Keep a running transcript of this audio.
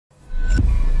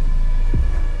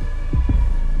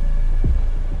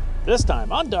This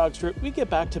time on DawgStrip, we get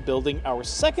back to building our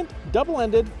second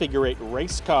double-ended figure-8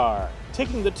 race car,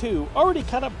 taking the two already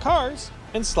cut up cars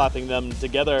and slapping them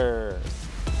together.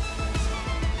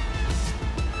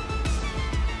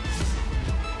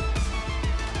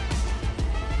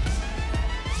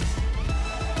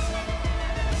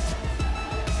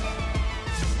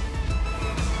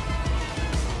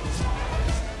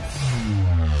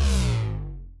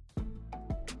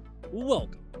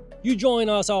 Welcome. You join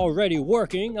us already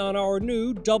working on our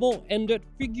new double-ended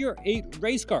figure-8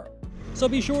 race car. So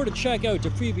be sure to check out the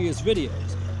previous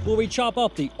videos where we chop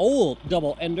up the old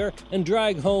double-ender and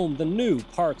drag home the new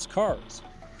parts cars.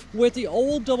 With the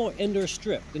old double-ender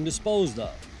stripped and disposed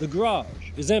of, the garage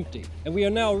is empty and we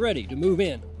are now ready to move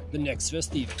in the next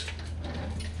festival.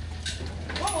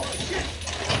 Holy shit!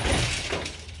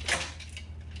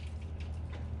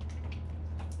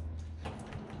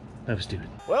 That was stupid.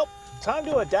 Well, time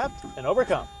to adapt and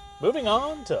overcome. Moving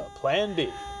on to Plan B.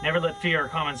 Never let fear or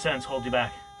common sense hold you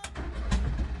back.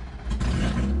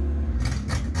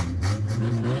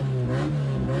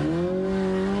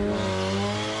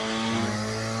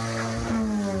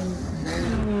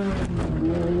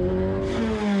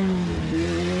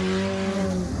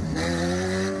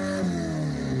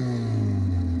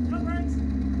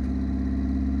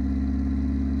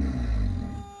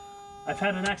 I've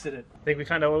had an accident. I think we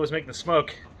found out what was making the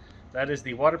smoke. That is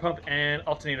the water pump and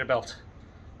alternator belt.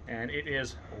 And it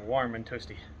is warm and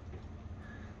toasty.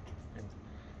 And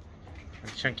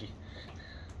chunky.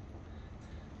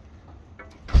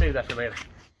 Save that for later.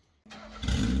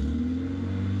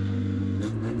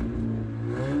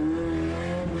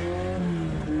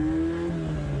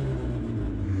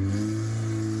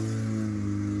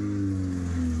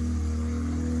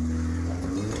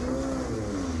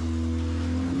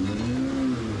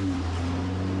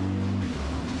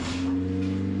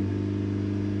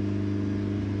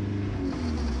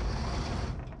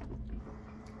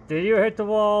 Did you hit the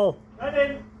wall? I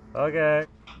didn't. Okay.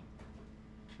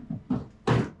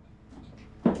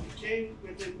 Came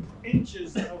within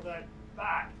inches of that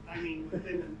back. I mean,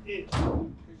 within an inch,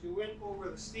 because you went over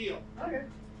the steel. Okay.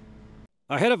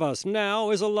 Ahead of us now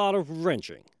is a lot of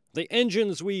wrenching. The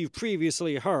engines we've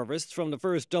previously harvested from the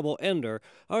first double-ender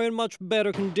are in much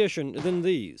better condition than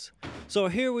these. So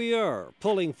here we are,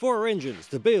 pulling 4 engines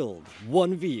to build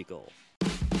one vehicle.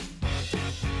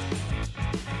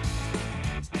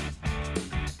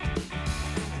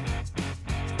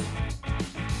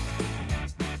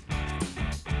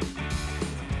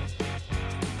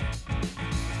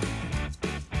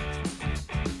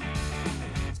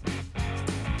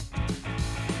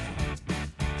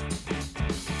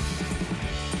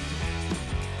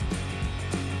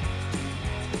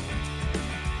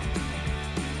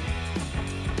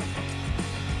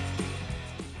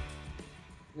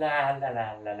 La la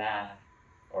la la la,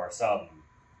 or some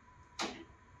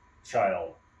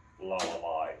child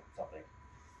lullaby, something.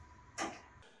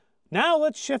 Now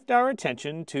let's shift our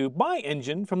attention to my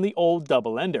engine from the old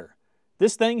double-ender.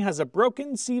 This thing has a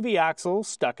broken CV axle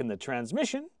stuck in the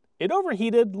transmission. It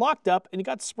overheated, locked up, and it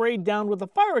got sprayed down with a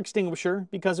fire extinguisher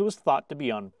because it was thought to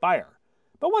be on fire.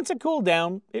 But once it cooled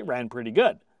down, it ran pretty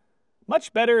good.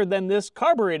 Much better than this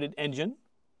carbureted engine.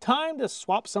 Time to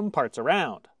swap some parts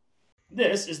around.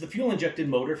 This is the fuel-injected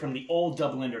motor from the old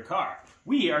double-ender car.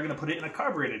 We are going to put it in a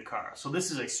carbureted car. So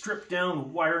this is a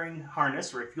stripped-down wiring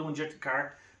harness for a fuel-injected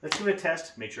car. Let's give it a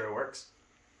test, make sure it works.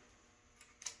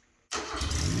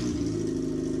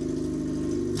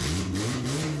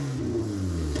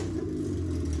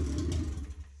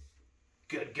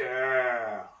 Good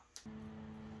girl.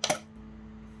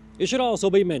 It should also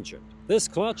be mentioned, this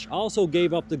clutch also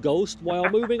gave up the ghost while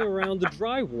moving around the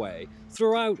driveway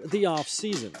throughout the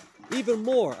off-season. Even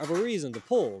more of a reason to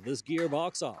pull this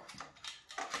gearbox off.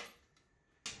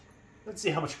 Let's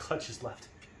see how much clutch is left.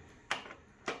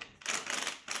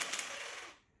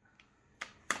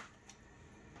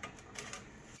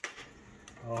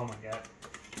 Oh my god.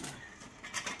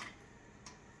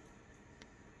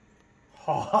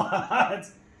 Oh,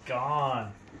 it's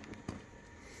gone.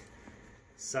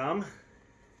 Some,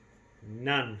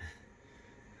 none.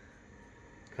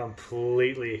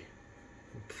 Completely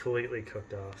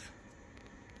cooked off.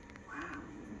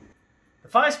 The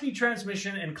 5-speed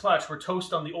transmission and clutch were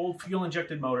toast on the old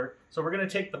fuel-injected motor, so we're going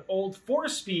to take the old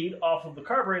 4-speed off of the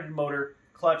carbureted motor,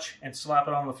 clutch, and slap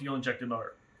it on the fuel-injected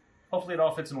motor. Hopefully it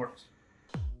all fits and works.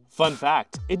 Fun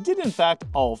fact, it did in fact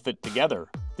all fit together.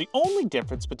 The only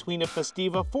difference between a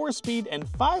Festiva 4-speed and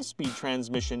 5-speed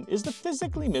transmission is the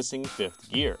physically missing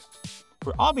 5th gear.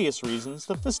 For obvious reasons,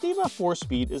 the Festiva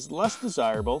 4-speed is less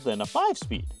desirable than a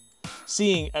 5-speed.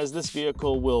 Seeing as this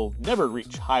vehicle will never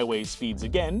reach highway speeds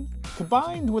again,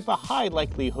 Combined with a high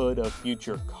likelihood of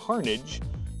future carnage,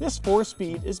 this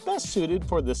 4-speed is best suited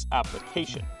for this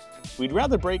application. We'd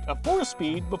rather break a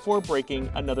 4-speed before breaking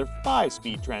another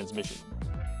 5-speed transmission.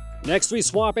 Next we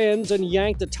swap ends and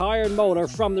yank the tired motor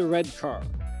from the red car.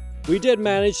 We did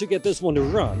manage to get this one to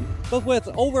run, but with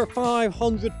over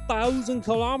 500,000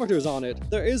 kilometers on it,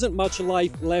 there isn't much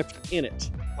life left in it.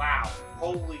 Wow,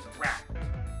 holy crap.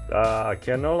 I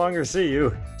can no longer see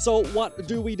you. So what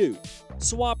do?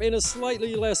 Swap in a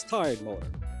slightly less tired motor.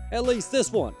 At least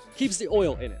this one keeps the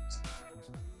oil in it.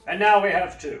 And now we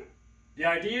have two. The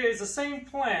idea is the same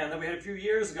plan that we had a few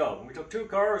years ago when we took two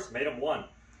cars, made them one.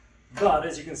 But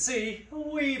as you can see, a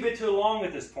wee bit too long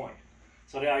at this point.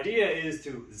 So the idea is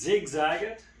to zigzag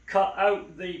it, cut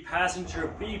out the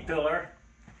passenger B-pillar,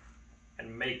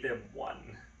 and make them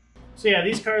one. So yeah,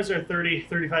 these cars are 30,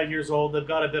 35 years old. They've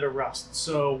got a bit of rust.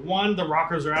 So one, the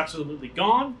rockers are absolutely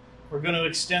gone. We're going to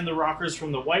extend the rockers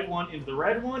from the white one into the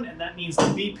red one, and that means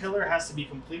the B-pillar has to be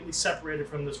completely separated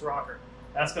from this rocker.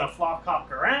 That's going to flop cop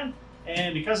around,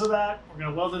 and because of that, we're going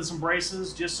to weld in some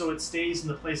braces just so it stays in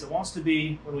the place it wants to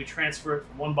be when we transfer it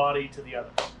from one body to the other.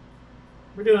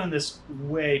 We're doing this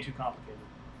way too complicated.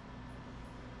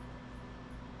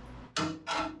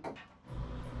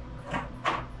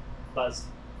 Buzz.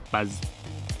 Buzz.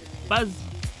 Buzz.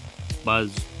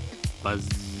 Buzz. Buzz.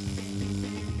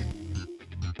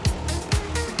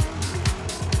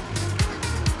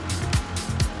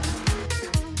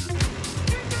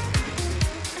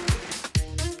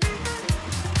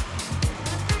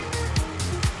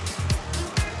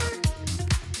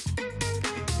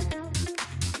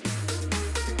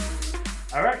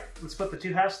 All right, let's put the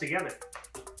two halves together.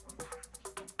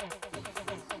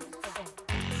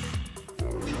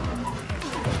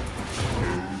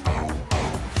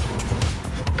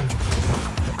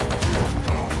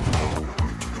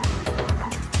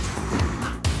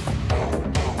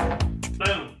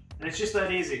 Boom, and it's just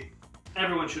that easy.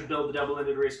 Everyone should build a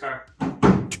double-ended race car.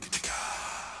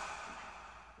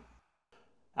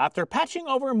 After patching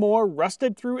over more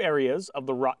rusted through areas of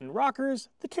the rotten rockers,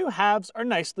 the two halves are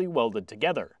nicely welded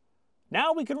together.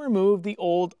 Now we can remove the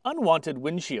old unwanted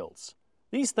windshields.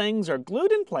 These things are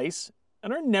glued in place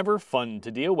and are never fun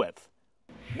to deal with.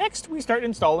 Next, we start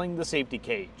installing the safety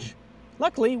cage.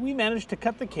 Luckily, we managed to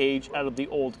cut the cage out of the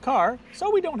old car, so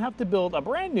we don't have to build a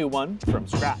brand new one from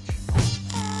scratch.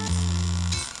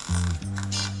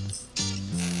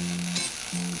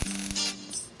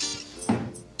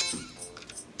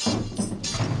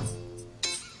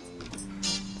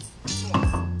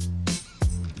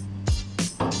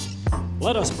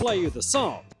 Let us play you the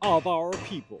song of our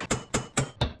people.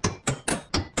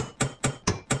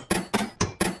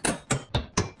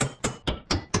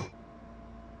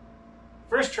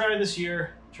 First try this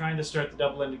year, trying to start the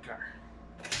double-ended car.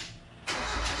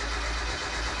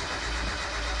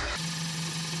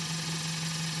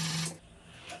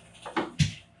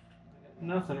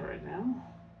 Nothing right now.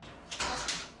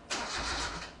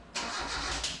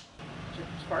 Check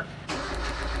the spark.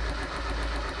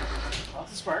 Off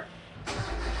the spark.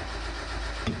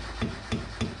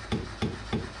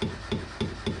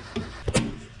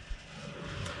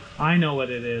 I know what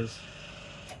it is.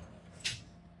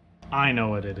 I know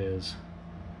what it is.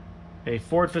 A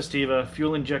Ford Festiva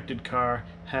fuel-injected car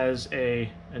has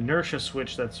a inertia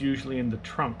switch that's usually in the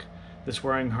trunk. This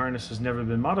wiring harness has never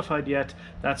been modified yet.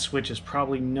 That switch is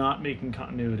probably not making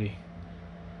continuity.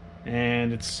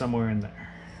 And it's somewhere in there.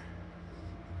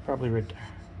 Probably right there.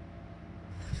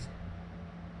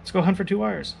 Let's go hunt for two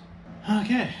wires.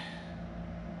 Okay.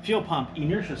 Fuel pump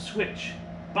inertia switch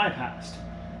bypassed.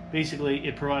 Basically,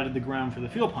 it provided the ground for the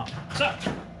fuel pump. So,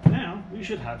 now we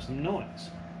should have some noise.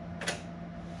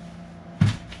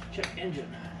 Check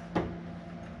engine.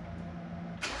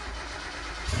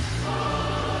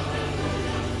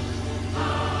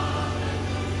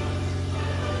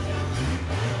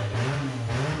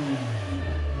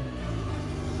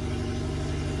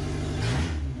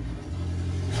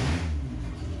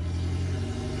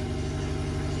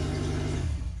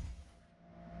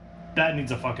 That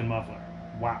needs a fucking muffler.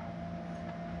 Wow.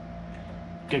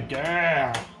 Good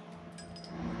girl.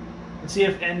 Let's see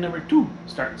if end number 2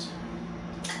 starts.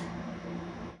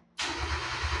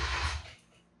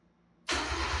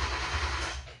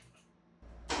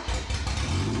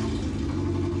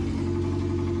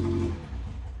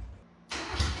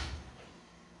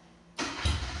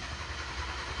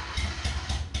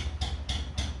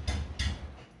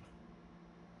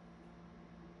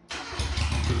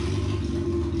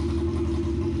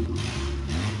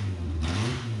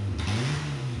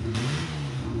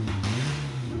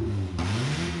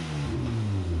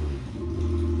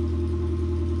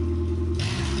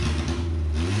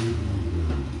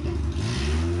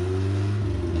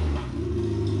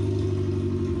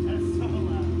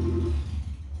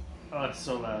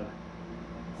 so loud.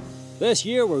 This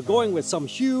year we're going with some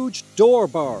huge door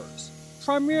bars,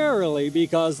 primarily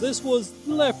because this was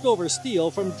leftover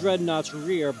steel from Dreadnought's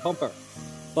rear bumper.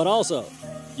 But also,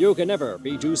 you can never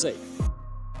be too safe.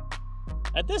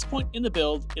 At this point in the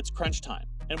build, it's crunch time,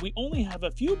 and we only have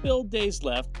a few build days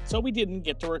left, so we didn't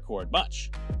get to record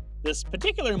much. This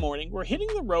particular morning, we're hitting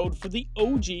the road for the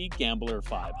OG Gambler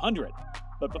 500.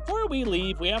 But before we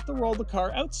leave, we have to roll the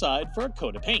car outside for a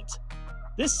coat of paint.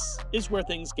 This is where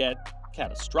things get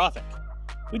catastrophic.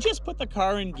 We just put the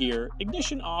car in gear,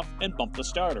 ignition off, and bump the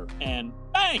starter, and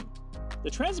bang! The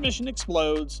transmission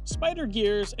explodes, spider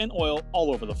gears, and oil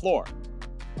all over the floor.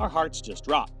 Our hearts just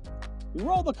drop. We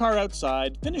roll the car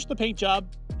outside, finish the paint job,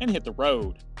 and hit the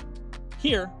road.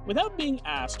 Here, without being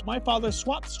asked, my father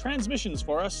swaps transmissions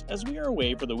for us as we are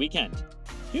away for the weekend.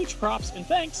 Huge props and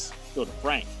thanks go to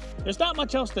Frank. There's not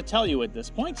much else to tell you at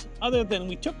this point, other than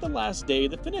we took the last day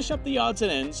to finish up the odds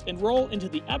and ends and roll into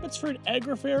the Abbotsford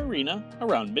Agri Fair Arena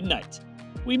around midnight.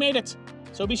 We made it,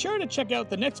 so be sure to check out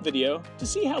the next video to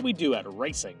see how we do at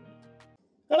racing.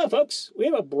 Hello folks, we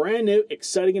have a brand new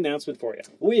exciting announcement for you.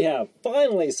 We have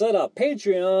finally set up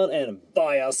Patreon and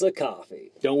buy us a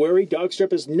coffee. Don't worry,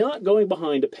 DawgStrip is not going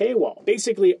behind a paywall.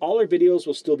 Basically, all our videos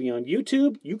will still be on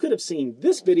YouTube. You could have seen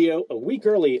this video a week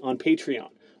early on Patreon.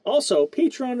 Also,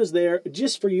 Patreon is there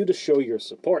just for you to show your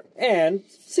support. And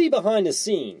see behind the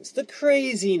scenes, the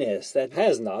craziness that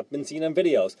has not been seen in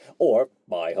videos, or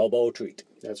buy Hobo a treat.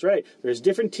 That's right. There's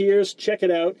different tiers. Check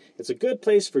it out. It's a good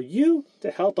place for you to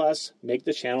help us make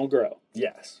the channel grow.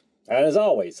 Yes. And as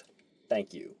always,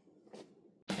 thank you.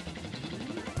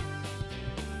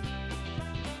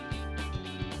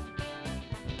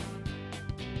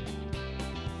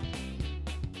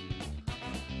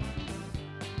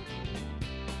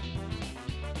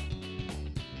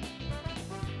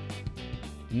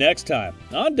 Next time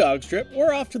on DawgStrip,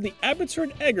 we're off to the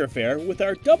Abbotsford Agri Fair with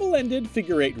our double-ended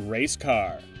figure-8 race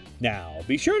car. Now,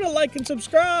 be sure to like and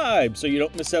subscribe so you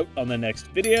don't miss out on the next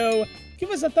video. Give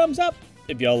us a thumbs up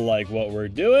if you like what we're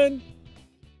doing,